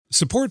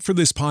Support for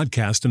this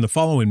podcast and the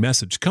following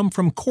message come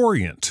from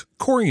Corient.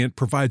 Corient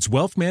provides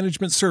wealth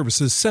management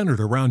services centered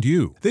around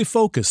you. They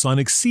focus on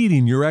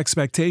exceeding your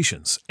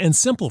expectations and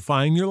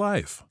simplifying your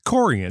life.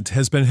 Corient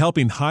has been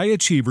helping high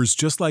achievers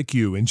just like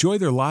you enjoy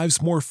their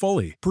lives more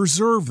fully,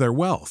 preserve their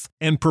wealth,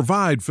 and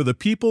provide for the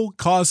people,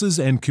 causes,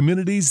 and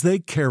communities they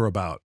care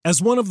about. As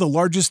one of the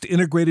largest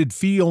integrated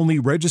fee-only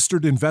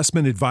registered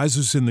investment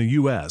advisors in the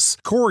U.S.,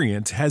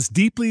 Corient has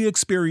deeply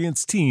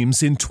experienced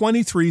teams in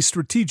 23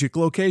 strategic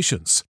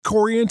locations.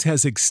 Corient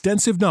has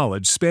extensive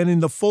knowledge spanning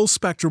the full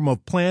spectrum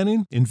of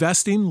planning,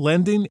 investing,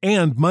 lending,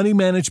 and money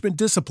management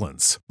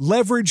disciplines.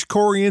 Leverage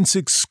Corient's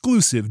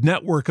exclusive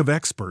network of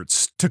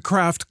experts to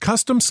craft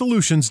custom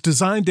solutions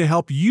designed to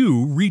help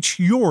you reach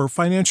your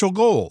financial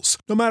goals,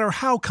 no matter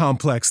how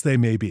complex they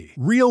may be.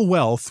 Real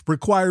wealth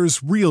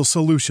requires real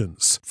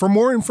solutions. For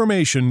more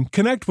information,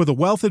 connect with a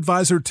wealth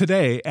advisor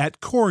today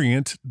at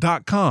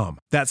Corient.com.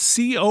 That's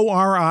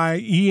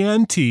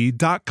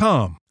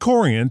Corient.com.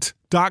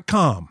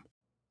 Corient.com.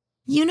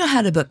 You know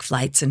how to book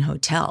flights and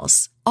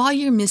hotels. All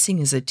you're missing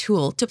is a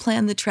tool to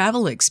plan the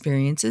travel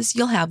experiences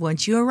you'll have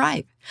once you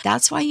arrive.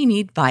 That's why you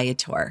need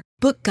Viator.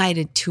 Book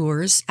guided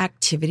tours,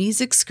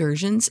 activities,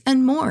 excursions,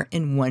 and more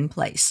in one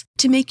place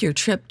to make your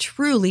trip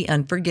truly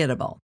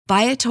unforgettable.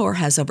 Viator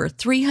has over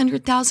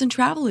 300,000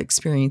 travel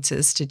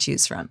experiences to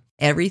choose from.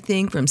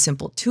 Everything from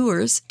simple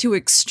tours to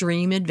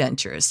extreme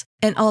adventures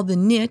and all the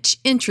niche,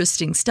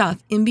 interesting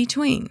stuff in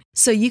between.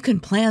 So you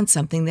can plan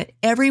something that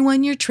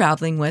everyone you're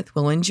traveling with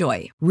will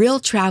enjoy. Real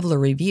traveler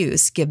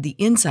reviews give the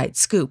inside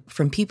scoop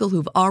from people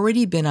who've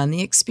already been on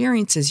the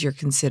experiences you're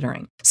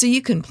considering. So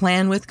you can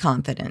plan with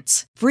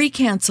confidence. Free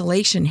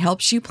cancellation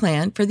helps you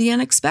plan for the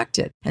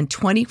unexpected. And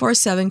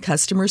 24/7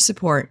 customer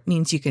support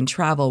means you can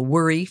travel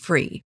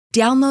worry-free.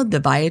 Download the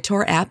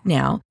Viator app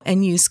now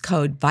and use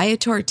code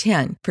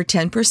Viator10 for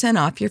 10%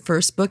 off your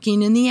first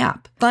booking in the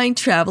app. Find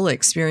travel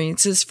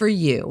experiences for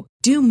you.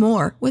 Do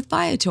more with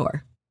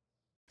Viator.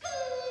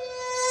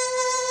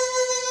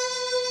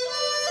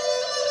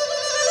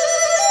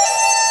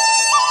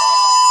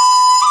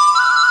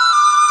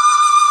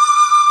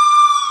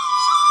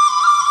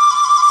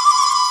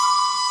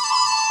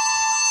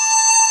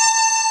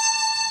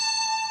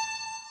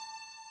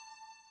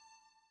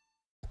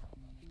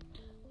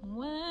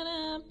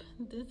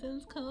 This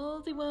is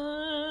Cozy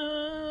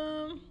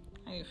One.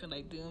 I didn't feel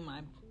like doing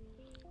my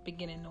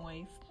beginning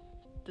noise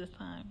this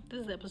time.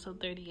 This is episode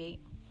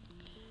 38,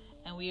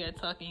 and we are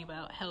talking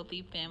about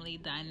healthy family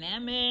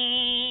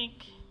dynamic.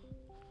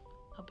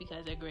 Hope you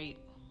guys are great.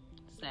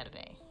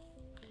 Saturday.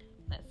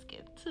 Let's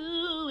get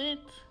to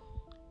it.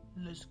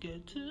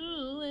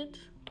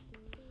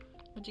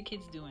 What your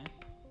kids doing?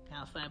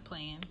 Outside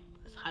playing?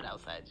 It's hot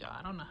outside, y'all.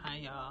 I don't know how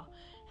y'all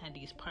had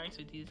these parks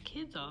with these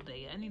kids all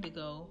day. I need to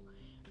go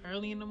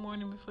early in the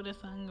morning before the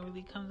sun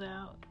really comes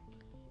out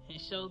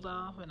and shows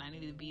off, and I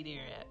need to be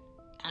there at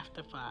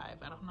after 5.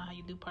 I don't know how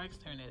you do parks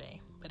during the day.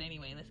 But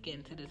anyway, let's get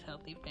into this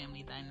healthy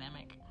family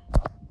dynamic.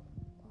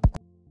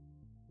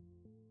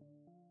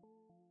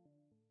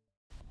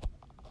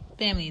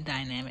 Family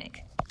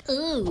dynamic.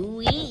 Ooh,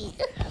 wee.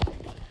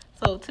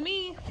 So to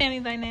me, family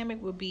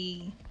dynamic would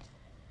be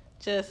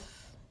just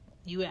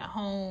you at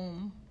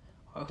home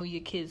or who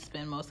your kids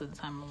spend most of the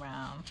time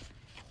around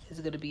is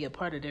going to be a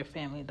part of their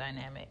family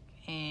dynamic.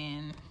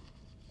 And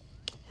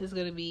it's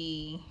going to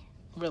be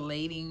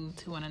relating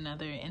to one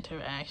another,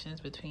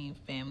 interactions between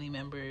family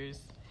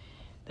members.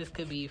 This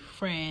could be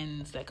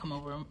friends that come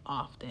over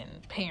often,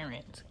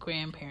 parents,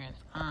 grandparents,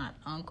 aunt,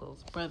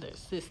 uncles, brothers,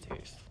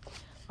 sisters.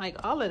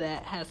 Like, all of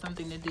that has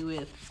something to do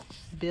with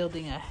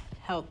building a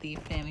healthy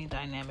family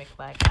dynamic.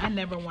 Like, I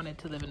never wanted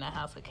to live in a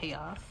house of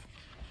chaos.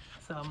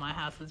 So my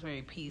house is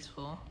very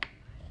peaceful.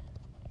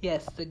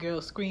 Yes, the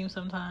girls scream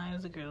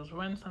sometimes, the girls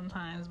run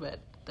sometimes, but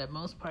the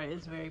most part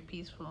is very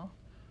peaceful.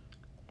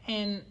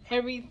 And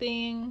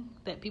everything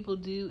that people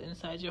do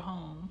inside your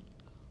home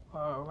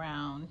or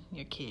around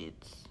your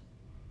kids,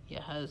 your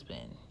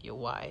husband, your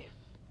wife,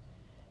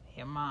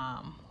 your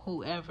mom,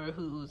 whoever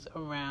who's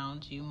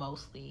around you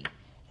mostly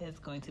is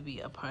going to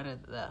be a part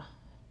of the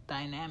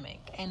dynamic.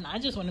 And I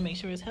just want to make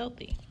sure it's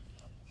healthy.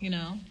 You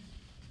know,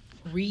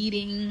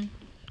 reading,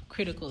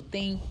 critical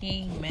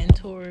thinking,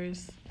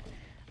 mentors,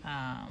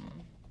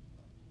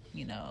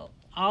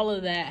 all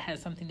of that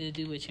has something to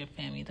do with your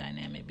family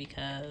dynamic,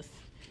 because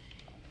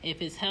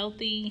if it's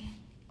healthy,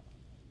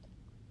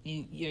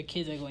 your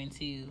kids are going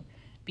to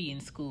be in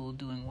school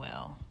doing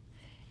well.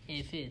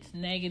 If it's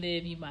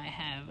negative, you might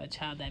have a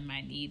child that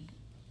might need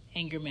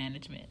anger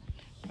management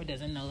or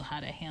doesn't know how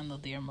to handle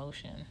their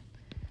emotion.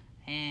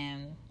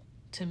 And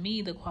to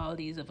me, the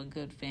qualities of a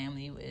good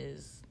family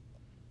is,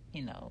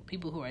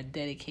 people who are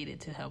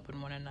dedicated to helping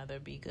one another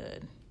be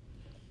good,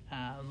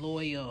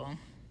 loyal.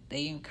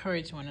 They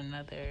encourage one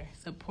another,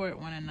 support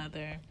one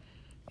another.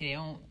 They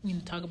don't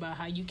talk about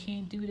how you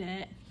can't do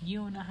that. You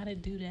don't know how to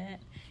do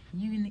that.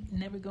 You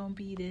never gonna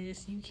be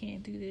this. You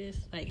can't do this.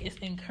 Like, it's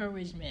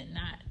encouragement,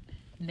 not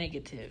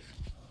negative.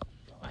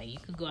 Like, you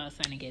could go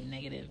outside and get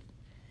negative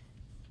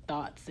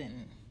thoughts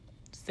and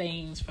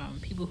sayings from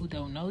people who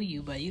don't know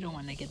you, but you don't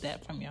want to get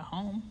that from your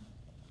home.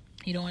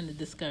 You don't want to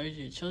discourage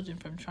your children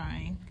from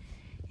trying.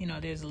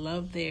 There's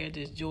love there.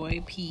 There's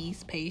joy,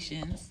 peace,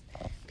 patience.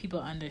 People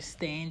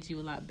understand you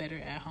a lot better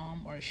at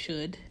home, or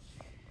should.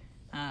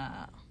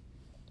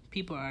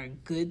 People are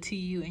good to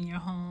you in your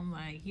home.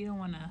 Like, you don't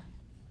want to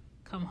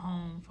come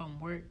home from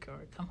work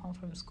or come home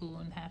from school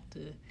and have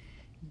to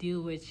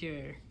deal with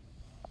your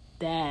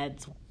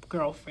dad's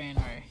girlfriend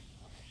or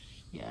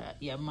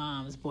your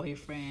mom's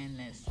boyfriend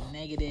that's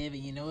negative,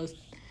 and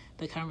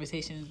the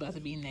conversation is about to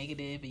be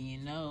negative,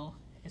 and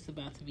it's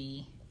about to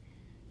be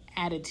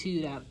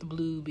attitude out the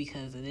blue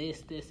because of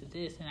this,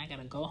 and I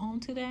gotta go home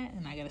to that,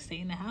 and I gotta stay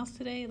in the house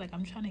today. Like,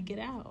 I'm trying to get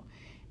out,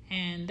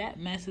 and that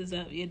messes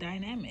up your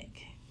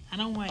dynamic. I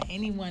don't want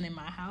anyone in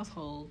my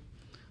household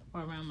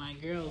or around my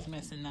girls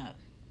messing up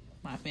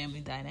my family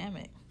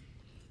dynamic.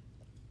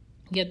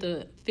 You have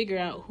to figure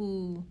out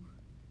who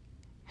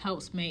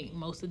helps make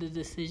most of the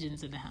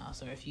decisions in the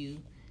house, or if you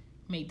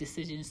make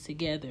decisions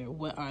together,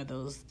 what are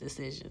those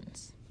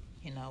decisions?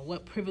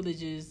 What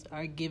privileges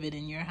are given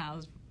in your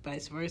house,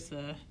 vice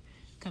versa,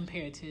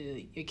 compared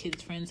to your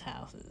kids' friends'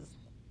 houses.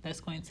 That's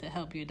going to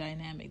help your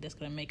dynamic. That's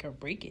going to make or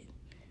break it.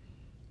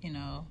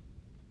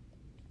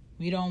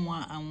 We don't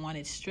want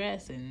unwanted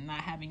stress, and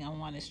not having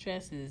unwanted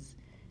stress is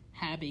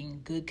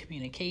having good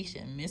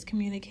communication.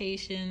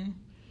 Miscommunication,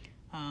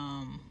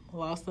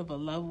 loss of a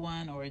loved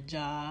one or a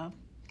job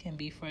can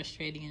be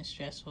frustrating and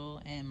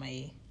stressful, and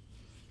may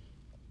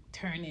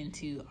turn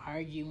into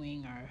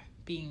arguing or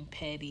being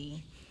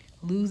petty.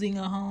 Losing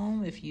a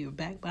home, if you're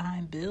back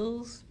behind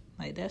bills,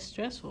 like, that's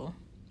stressful.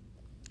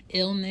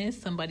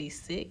 Illness,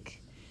 somebody's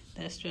sick,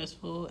 that's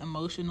stressful.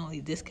 Emotionally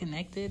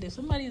disconnected. If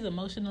somebody's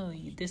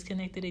emotionally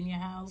disconnected in your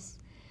house,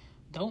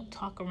 don't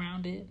talk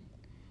around it.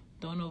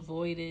 Don't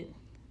avoid it.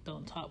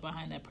 Don't talk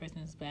behind that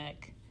person's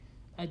back.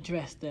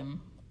 Address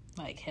them,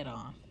 like, head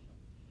on.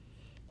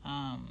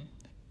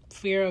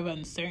 Fear of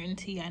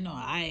uncertainty. I know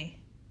I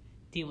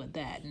deal with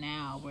that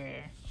now,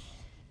 where,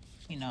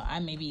 I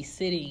may be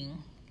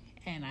sitting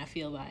and I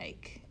feel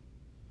like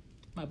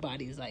my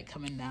body is like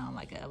coming down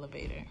like an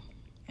elevator.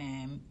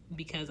 And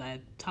because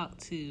I talked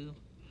to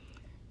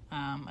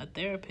a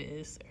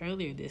therapist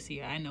earlier this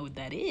year, I know what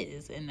that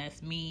is. And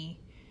that's me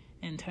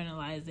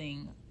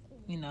internalizing,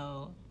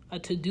 a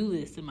to-do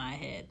list in my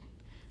head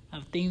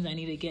of things I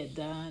need to get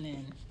done,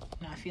 and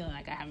not feeling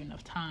like I have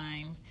enough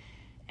time,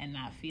 and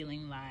not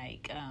feeling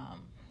like,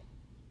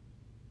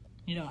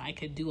 I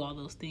could do all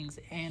those things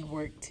and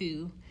work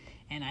too.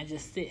 And I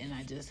just sit and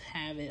I just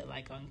have it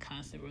like on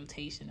constant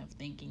rotation of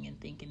thinking.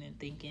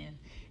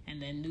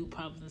 And then new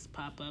problems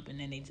pop up, and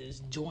then they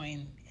just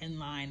join in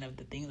line of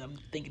the things I'm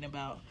thinking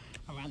about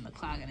around the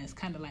clock. And it's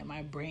kind of like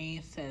my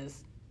brain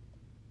says,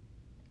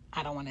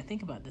 I don't want to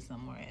think about this no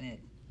more. And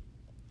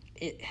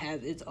it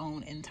has its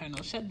own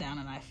internal shutdown,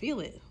 and I feel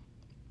it.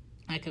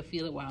 I could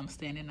feel it while I'm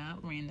standing up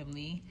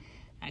randomly.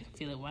 I can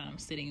feel it while I'm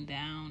sitting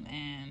down.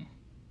 And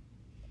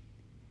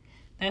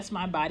that's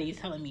my body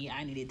telling me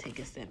I need to take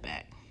a step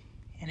back.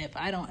 And if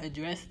I don't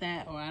address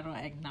that, or I don't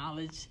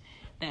acknowledge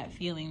that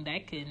feeling,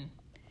 that can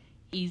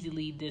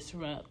easily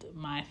disrupt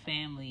my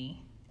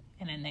family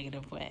in a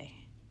negative way.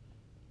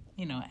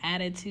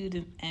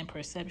 Attitude and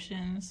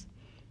perceptions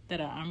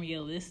that are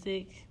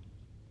unrealistic,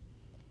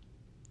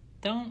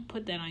 don't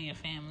put that on your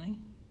family.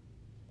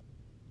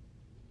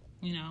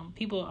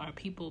 People are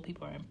people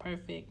are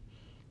imperfect,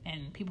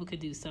 and people could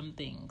do some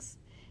things.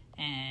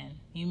 And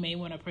you may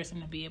want a person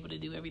to be able to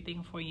do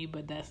everything for you,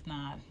 but that's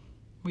not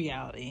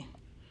reality.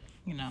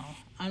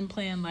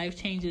 Unplanned life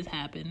changes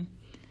happen.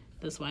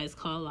 That's why it's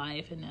called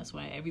life, and that's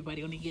why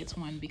everybody only gets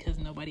one, because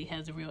nobody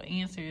has the real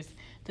answers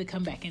to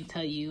come back and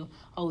tell you,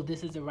 oh,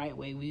 this is the right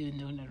way. We've been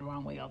doing it the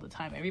wrong way all the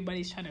time.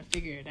 Everybody's trying to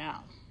figure it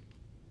out.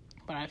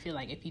 But I feel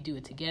like if you do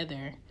it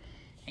together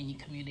and you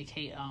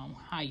communicate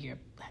how you're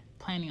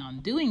planning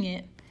on doing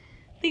it,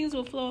 things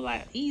will flow a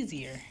lot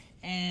easier.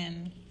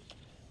 And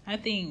I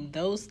think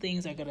those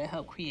things are going to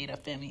help create a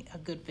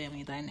good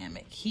family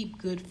dynamic. Keep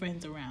good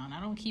friends around.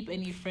 I don't keep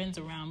any friends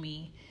around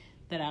me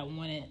that I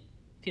wouldn't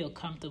feel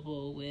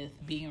comfortable with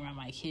being around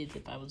my kids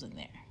if I wasn't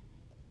there.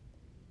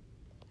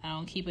 I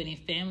don't keep any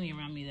family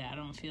around me that I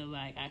don't feel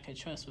like I could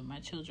trust with my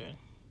children,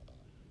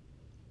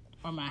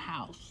 or my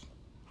house,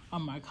 or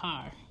my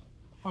car,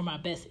 or my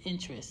best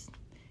interest.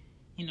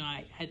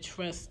 I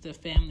trust the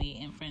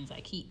family and friends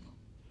I keep,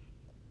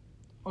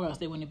 or else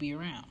they wouldn't be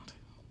around.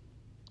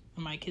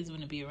 And my kids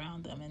wouldn't be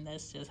around them, and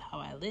that's just how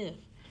I live.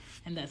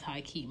 And that's how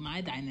I keep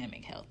my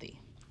dynamic healthy.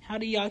 How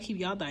do y'all keep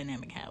y'all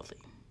dynamic healthy?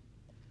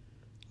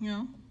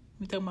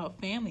 We talking about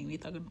family. We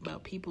talking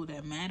about people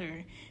that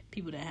matter,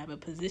 people that have a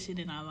position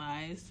in our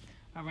lives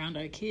around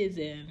our kids,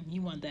 and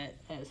you want that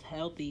as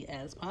healthy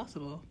as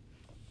possible.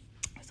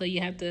 So you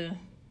have to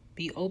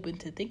be open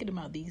to thinking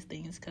about these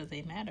things, because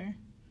they matter.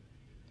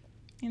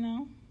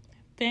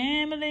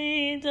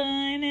 Family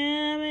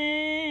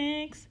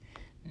dynamics.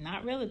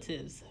 Not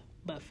relatives,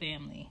 but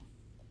family.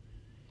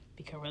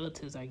 Because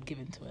relatives are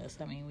given to us.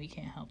 I mean, we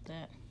can't help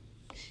that.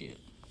 Shoot.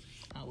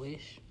 I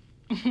wish.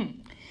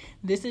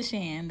 This is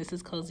Shan. This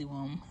is Cozy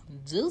Womb.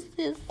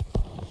 Deuces.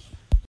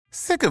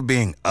 Sick of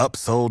being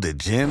upsold at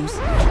gyms?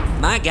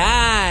 My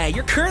guy,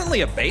 you're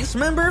currently a base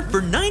member?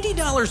 For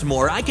 $90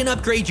 more, I can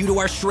upgrade you to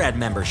our Shred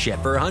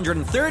membership. For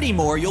 $130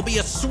 more, you'll be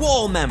a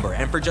Swole member.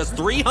 And for just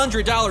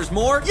 $300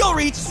 more, you'll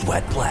reach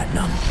Sweat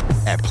Platinum.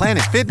 At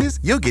Planet Fitness,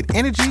 you'll get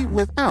energy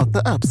without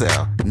the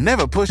upsell.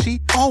 Never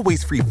pushy,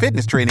 always free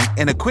fitness training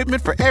and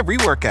equipment for every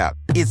workout.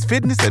 It's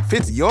fitness that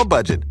fits your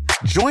budget.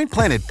 Join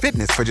Planet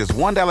Fitness for just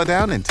 $1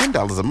 down and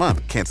 $10 a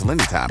month. Cancel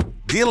anytime.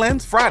 Deal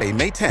ends Friday,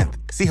 May 10th.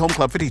 See Home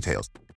Club for details.